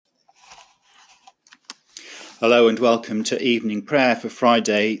Hello and welcome to evening prayer for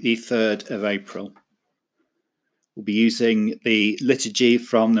Friday, the 3rd of April. We'll be using the liturgy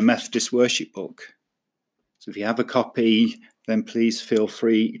from the Methodist Worship Book. So if you have a copy, then please feel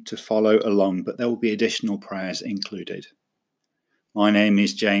free to follow along, but there will be additional prayers included. My name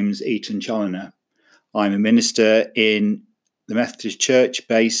is James Eaton Challoner. I'm a minister in the Methodist Church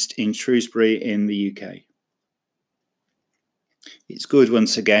based in Shrewsbury in the UK. It's good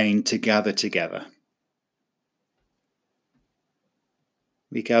once again to gather together.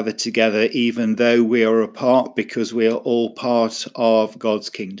 We gather together even though we are apart because we are all part of God's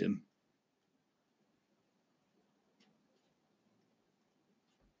kingdom.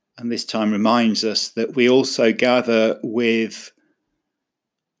 And this time reminds us that we also gather with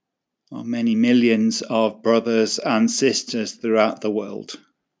many millions of brothers and sisters throughout the world,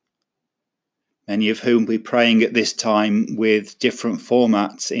 many of whom we're praying at this time with different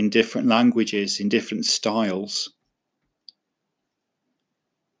formats, in different languages, in different styles.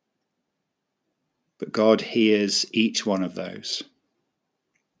 But God hears each one of those.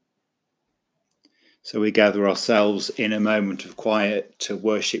 So we gather ourselves in a moment of quiet to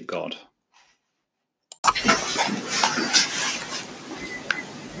worship God.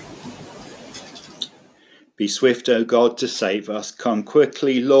 Be swift, O God, to save us. Come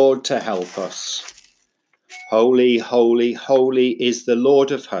quickly, Lord, to help us. Holy, holy, holy is the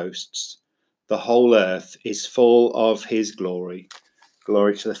Lord of hosts. The whole earth is full of his glory.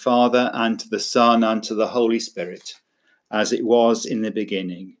 Glory to the Father, and to the Son, and to the Holy Spirit, as it was in the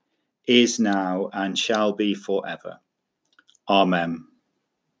beginning, is now, and shall be forever. Amen.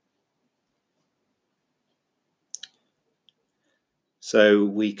 So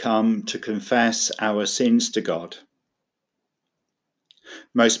we come to confess our sins to God.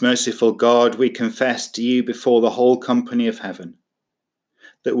 Most merciful God, we confess to you before the whole company of heaven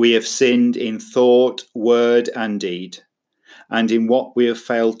that we have sinned in thought, word, and deed, and in what we have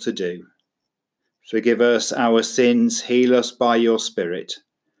failed to do. Forgive us our sins, heal us by your Spirit,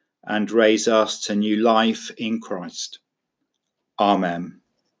 and raise us to new life in Christ. Amen.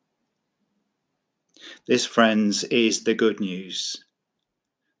 This, friends, is the good news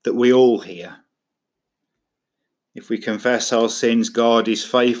that we all hear. If we confess our sins, God is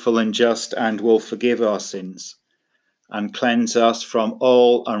faithful and just and will forgive our sins and cleanse us from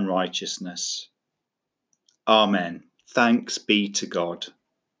all unrighteousness. Amen. Thanks be to God.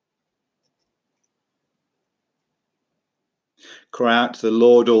 Cry out to the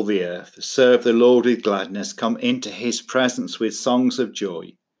Lord, all the earth. Serve the Lord with gladness. Come into his presence with songs of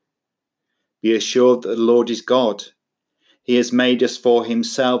joy. Be assured that the Lord is God. He has made us for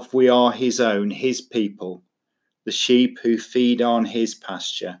himself. We are his own, his people, the sheep who feed on his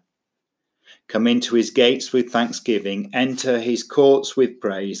pasture. Come into his gates with thanksgiving. Enter his courts with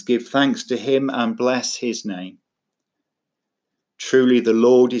praise. Give thanks to him and bless his name. Truly the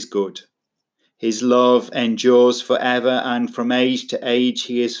Lord is good. His love endures forever, and from age to age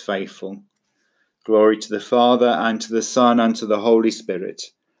he is faithful. Glory to the Father, and to the Son, and to the Holy Spirit,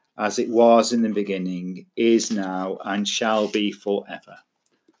 as it was in the beginning, is now, and shall be forever.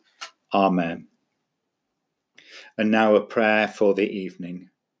 Amen. And now a prayer for the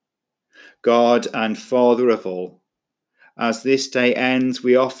evening. God and Father of all, as this day ends,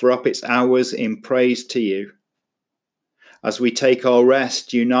 we offer up its hours in praise to you. As we take our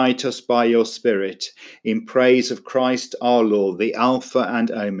rest, unite us by your Spirit in praise of Christ our Lord, the Alpha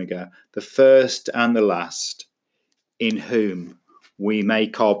and Omega, the first and the last, in whom we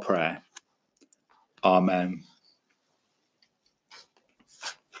make our prayer. Amen.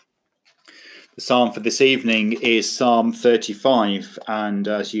 The psalm for this evening is Psalm 35, and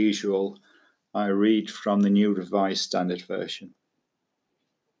as usual, I read from the New Revised Standard Version.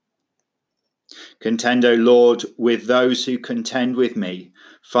 Contend, O Lord, with those who contend with me.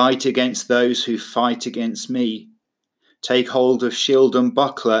 Fight against those who fight against me. Take hold of shield and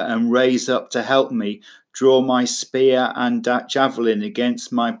buckler and raise up to help me. Draw my spear and javelin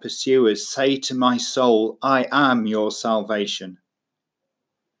against my pursuers. Say to my soul, I am your salvation.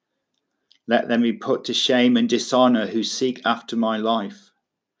 Let them be put to shame and dishonour who seek after my life.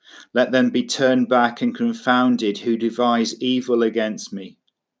 Let them be turned back and confounded who devise evil against me.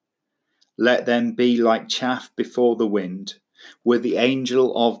 Let them be like chaff before the wind, with the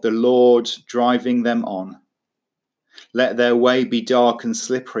angel of the Lord driving them on. Let their way be dark and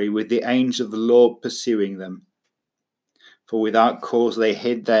slippery, with the angel of the Lord pursuing them. For without cause they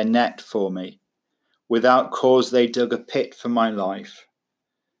hid their net for me. Without cause they dug a pit for my life.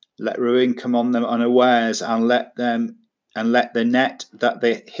 Let ruin come on them unawares, and let the net that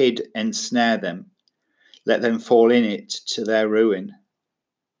they hid ensnare them. Let them fall in it to their ruin.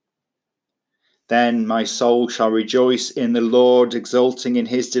 Then my soul shall rejoice in the Lord, exulting in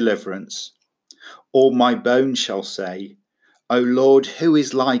his deliverance. All my bones shall say, O Lord, who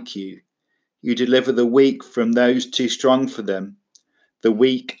is like you? You deliver the weak from those too strong for them, the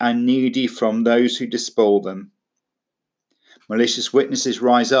weak and needy from those who despoil them. Malicious witnesses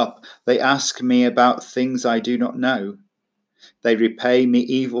rise up. They ask me about things I do not know. They repay me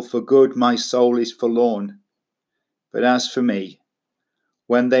evil for good. My soul is forlorn. But as for me,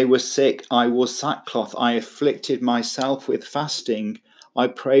 when they were sick, I wore sackcloth. I afflicted myself with fasting. I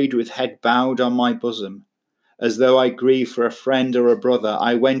prayed with head bowed on my bosom, as though I grieved for a friend or a brother.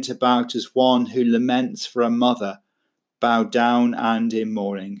 I went about as one who laments for a mother, bowed down and in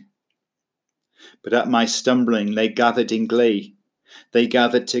mourning. But at my stumbling they gathered in glee. They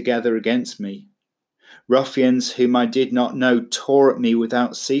gathered together against me. Ruffians whom I did not know tore at me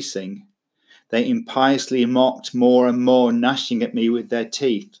without ceasing. They impiously mocked more and more, gnashing at me with their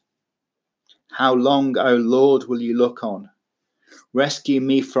teeth. How long, O Lord, will you look on? Rescue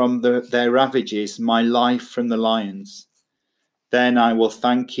me from their ravages, my life from the lions. Then I will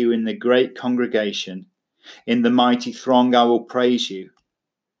thank you in the great congregation. In the mighty throng I will praise you.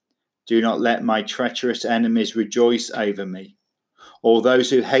 Do not let my treacherous enemies rejoice over me, or those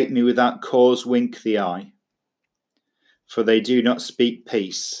who hate me without cause wink the eye. For they do not speak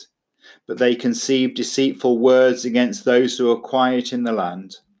peace, but they conceive deceitful words against those who are quiet in the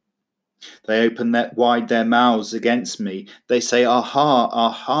land. They open wide their mouths against me. They say, Aha,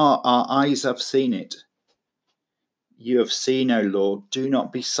 aha, our eyes have seen it. You have seen, O Lord, do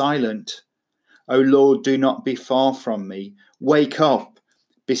not be silent. O Lord, do not be far from me. Wake up,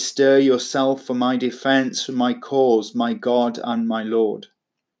 bestir yourself for my defense, for my cause, my God and my Lord.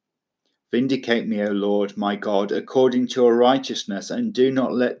 Vindicate me, O Lord, my God, according to your righteousness, and do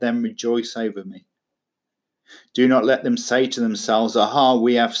not let them rejoice over me. Do not let them say to themselves, Aha,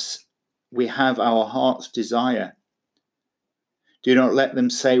 we have our heart's desire. Do not let them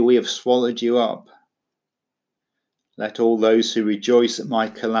say, we have swallowed you up. Let all those who rejoice at my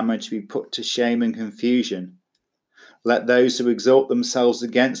calamity be put to shame and confusion. Let those who exalt themselves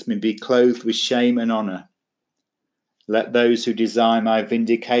against me be clothed with shame and honour. Let those who desire my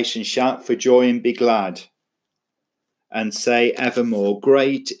vindication shout for joy and be glad, and say evermore,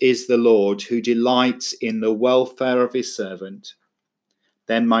 Great is the Lord, who delights in the welfare of his servant.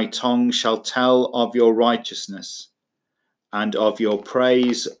 Then my tongue shall tell of your righteousness, and of your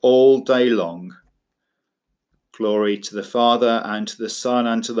praise all day long. Glory to the Father, and to the Son,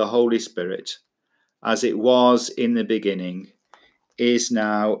 and to the Holy Spirit, as it was in the beginning, is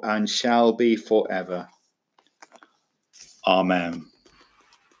now, and shall be forever. Amen.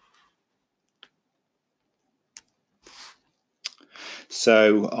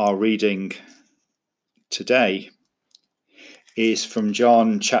 So our reading today is from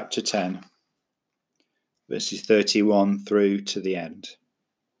John chapter 10, verses 31 through to the end.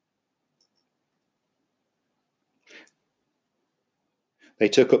 They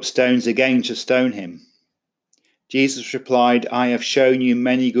took up stones again to stone him. Jesus replied, I have shown you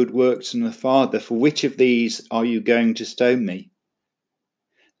many good works from the Father. For which of these are you going to stone me?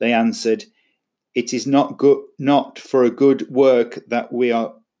 They answered, It is not for a good work that we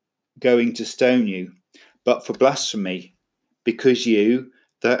are going to stone you, but for blasphemy, because you,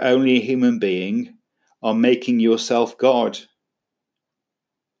 though only a human being, are making yourself God.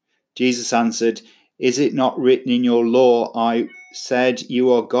 Jesus answered, Is it not written in your law, I said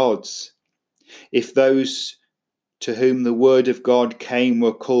you are gods? If those to whom the word of God came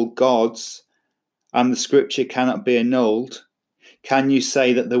were called gods, and the scripture cannot be annulled, can you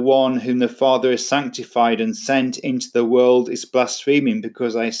say that the one whom the Father has sanctified and sent into the world is blaspheming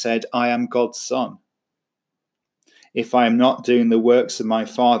because I said, I am God's son? If I am not doing the works of my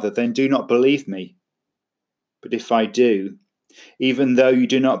Father, then do not believe me. But if I do, even though you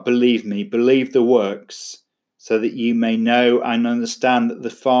do not believe me, believe the works, so that you may know and understand that the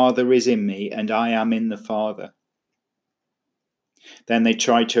Father is in me and I am in the Father. Then they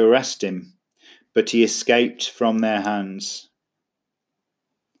tried to arrest him, but he escaped from their hands.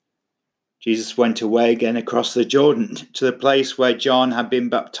 Jesus went away again across the Jordan to the place where John had been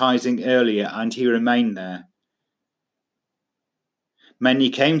baptizing earlier, and he remained there. Many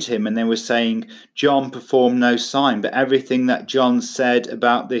came to him and they were saying, John performed no sign, but everything that John said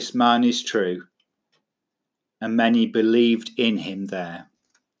about this man is true. And many believed in him there.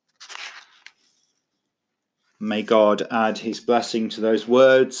 May God add his blessing to those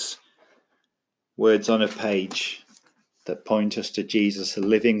words on a page that point us to Jesus, the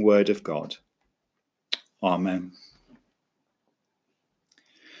living word of God. Amen.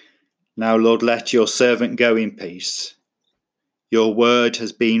 Now, Lord, let your servant go in peace. Your word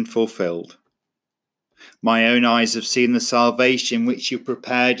has been fulfilled. My own eyes have seen the salvation which you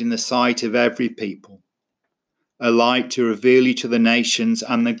prepared in the sight of every people, a light to reveal you to the nations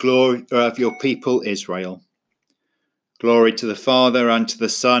and the glory of your people Israel. Glory to the Father, and to the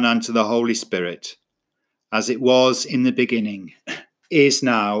Son, and to the Holy Spirit, as it was in the beginning, is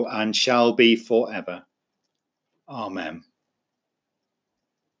now, and shall be forever. Amen.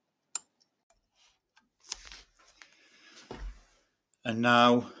 And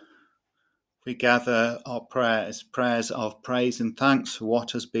now we gather our prayers of praise and thanks for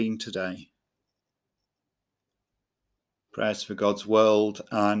what has been today. Prayers for God's world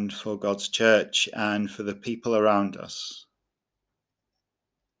and for God's church and for the people around us.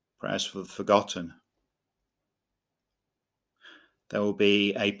 Prayers for the forgotten. There will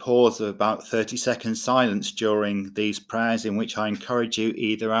be a pause of about 30 seconds silence during these prayers, in which I encourage you,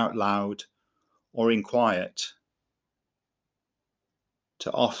 either out loud or in quiet,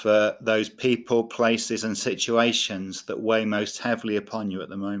 to offer those people, places and situations that weigh most heavily upon you at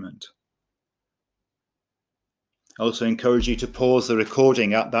the moment. I also encourage you to pause the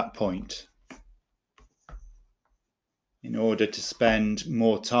recording at that point in order to spend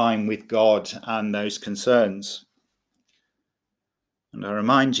more time with God and those concerns. And I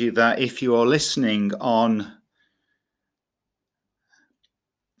remind you that if you are listening online,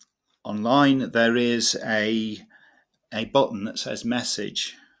 there is a button that says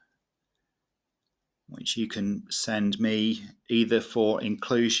message, which you can send me either for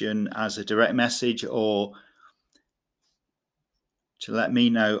inclusion as a direct message or to let me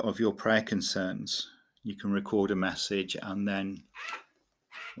know of your prayer concerns. You can record a message and then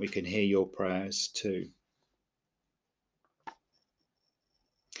we can hear your prayers too.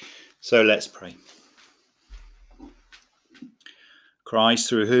 So let's pray. Christ,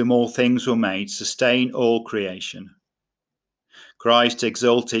 through whom all things were made, sustain all creation. Christ,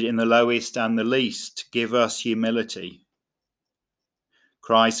 exalted in the lowest and the least, give us humility.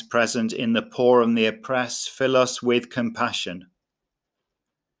 Christ, present in the poor and the oppressed, fill us with compassion.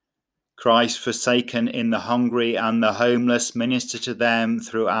 Christ, forsaken in the hungry and the homeless, minister to them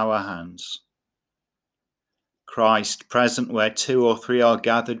through our hands. Christ, present where 2 or 3 are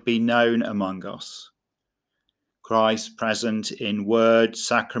gathered, be known among us. Christ, present in word,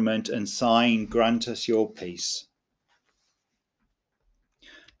 sacrament and sign, grant us your peace.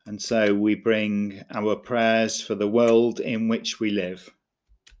 And so we bring our prayers for the world in which we live,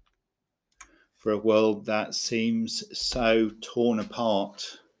 for a world that seems so torn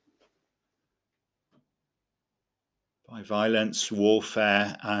apart by violence,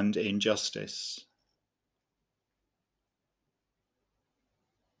 warfare and injustice.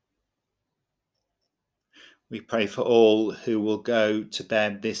 We pray for all who will go to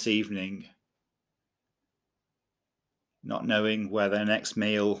bed this evening, not knowing where their next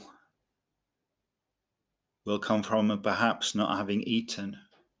meal will come from and perhaps not having eaten.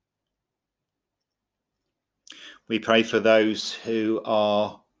 We pray for those who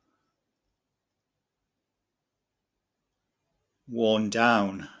are worn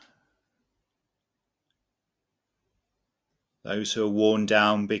down, those who are worn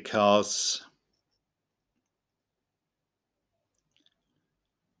down because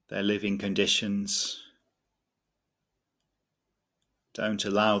their living conditions don't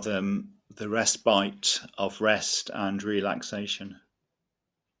allow them the respite of rest and relaxation.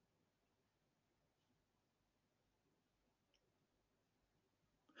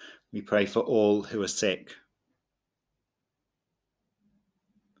 We pray for all who are sick,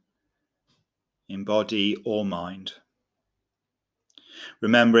 in body or mind,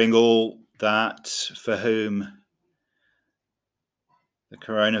 remembering all that for whom the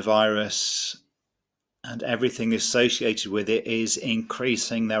coronavirus and everything associated with it is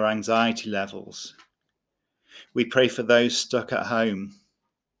increasing their anxiety levels. We pray for those stuck at home,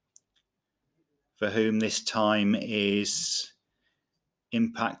 for whom this time is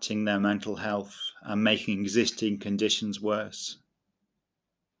impacting their mental health and making existing conditions worse.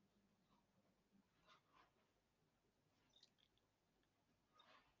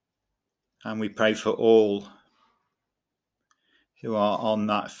 And we pray for all who are on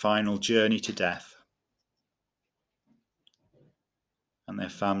that final journey to death, and their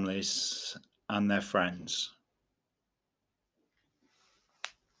families and their friends.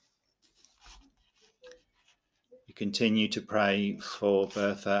 We continue to pray for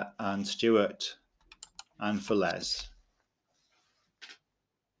Bertha and Stuart and for Les.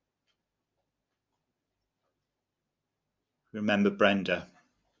 Remember Brenda.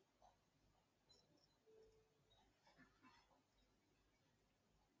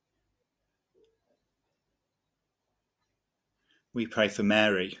 We pray for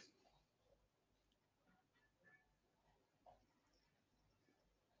Mary.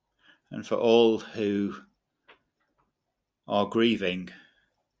 and for all who are grieving,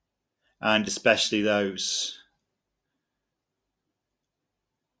 and especially those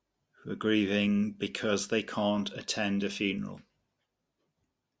who are grieving because they can't attend a funeral.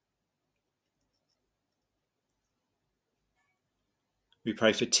 We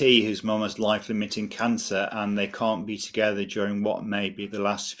pray for T, whose mum has life-limiting cancer and they can't be together during what may be the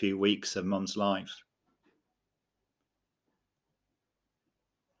last few weeks of mum's life.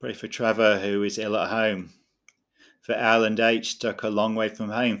 Pray for Trevor, who is ill at home. For L and H, stuck a long way from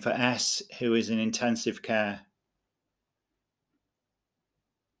home. For S, who is in intensive care.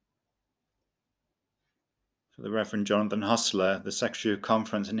 For the Reverend Jonathan Hustler, the Secretary of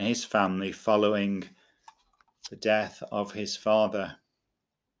Conference, and his family following the death of his father.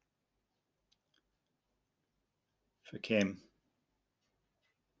 For Kim.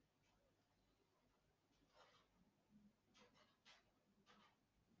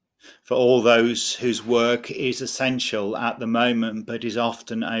 For all those whose work is essential at the moment but is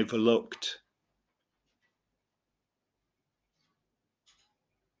often overlooked.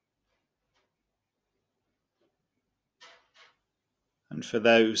 And for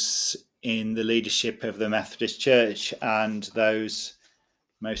those in the leadership of the Methodist Church and those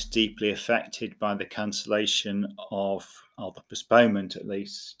most deeply affected by the cancellation or the postponement at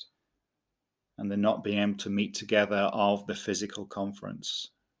least, and the not being able to meet together of the physical conference.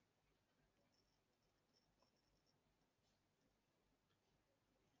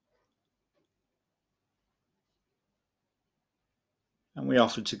 And we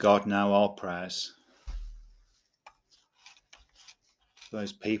offer to God now our prayers.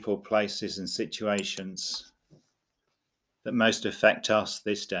 Those people, places and situations that most affect us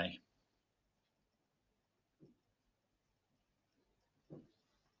this day.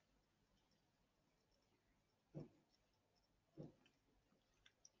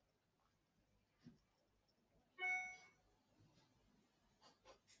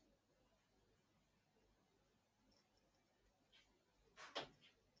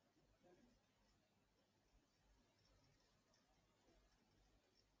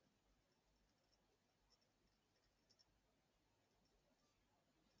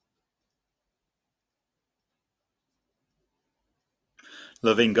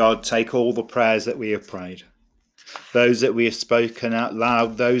 Loving God, take all the prayers that we have prayed, those that we have spoken out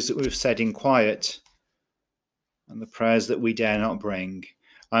loud, those that we have said in quiet, and the prayers that we dare not bring.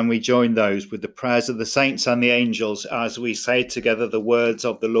 And we join those with the prayers of the saints and the angels as we say together the words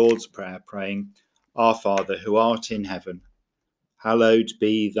of the Lord's Prayer, praying, Our Father, who art in heaven, hallowed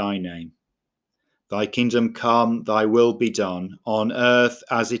be thy name. Thy kingdom come, thy will be done, on earth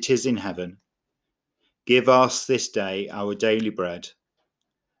as it is in heaven. Give us this day our daily bread,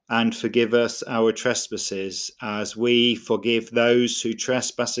 and forgive us our trespasses, as we forgive those who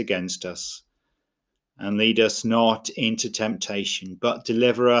trespass against us. And lead us not into temptation, but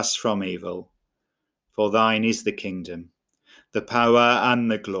deliver us from evil. For thine is the kingdom, the power and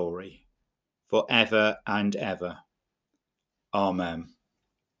the glory, for ever and ever. Amen.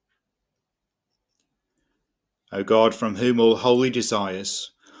 O God, from whom all holy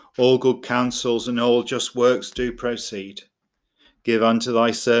desires, all good counsels and all just works do proceed, give unto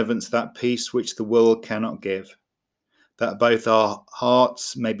thy servants that peace which the world cannot give, that both our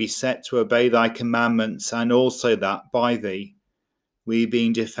hearts may be set to obey thy commandments, and also that by thee, we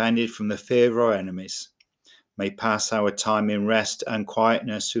being defended from the fear of our enemies, may pass our time in rest and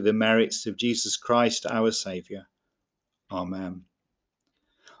quietness through the merits of Jesus Christ our Saviour. Amen.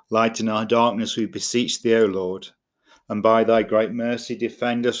 Lighten our darkness, we beseech thee, O Lord, and by thy great mercy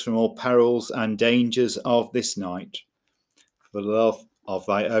defend us from all perils and dangers of this night. For the love of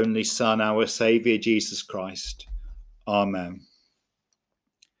thy only Son, our Saviour, Jesus Christ. Amen.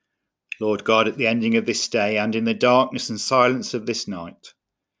 Lord God, at the ending of this day and in the darkness and silence of this night,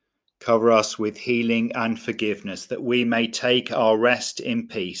 cover us with healing and forgiveness, that we may take our rest in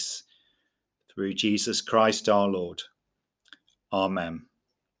peace. Through Jesus Christ our Lord. Amen.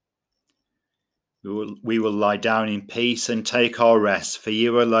 We will lie down in peace and take our rest, for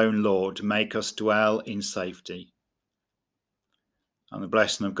you alone, Lord, make us dwell in safety. And the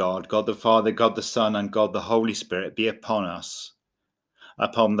blessing of God, God the Father, God the Son, and God the Holy Spirit be upon us,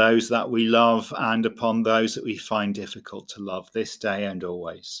 upon those that we love, and upon those that we find difficult to love this day and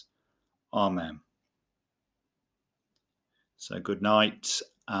always. Amen. So good night,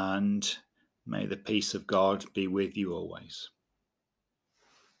 and may the peace of God be with you always.